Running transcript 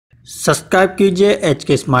Subscribe कीजिए H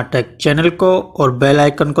के smart take channel को और बेल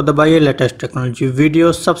आइकन को दबाइए लेटेस्ट टेक्नोलॉजी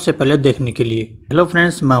वीडियो सबसे पहले देखने के लिए। हेलो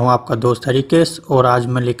फ्रेंड्स, मैं हूं आपका दोस्त हरिकेश और आज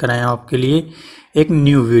मैं लेकर आया हूं आपके लिए एक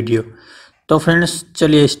न्यू वीडियो। तो फ्रेंड्स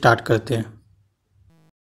चलिए स्टार्ट करते हैं।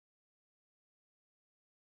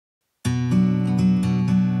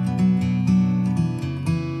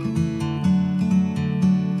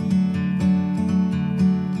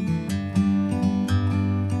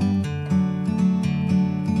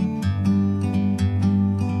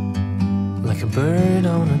 Like a bird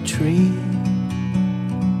on a tree,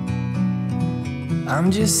 I'm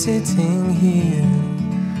just sitting here.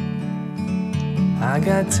 I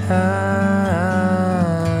got time,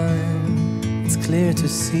 it's clear to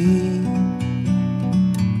see.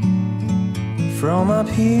 From up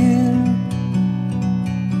here,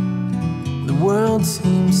 the world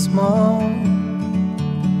seems small.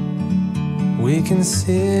 We can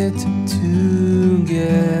sit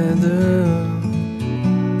together.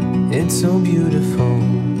 It's so beautiful,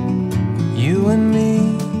 you and me.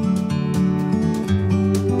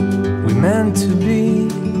 We meant to be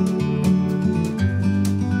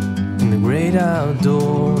in the great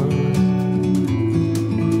outdoors,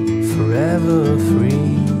 forever free.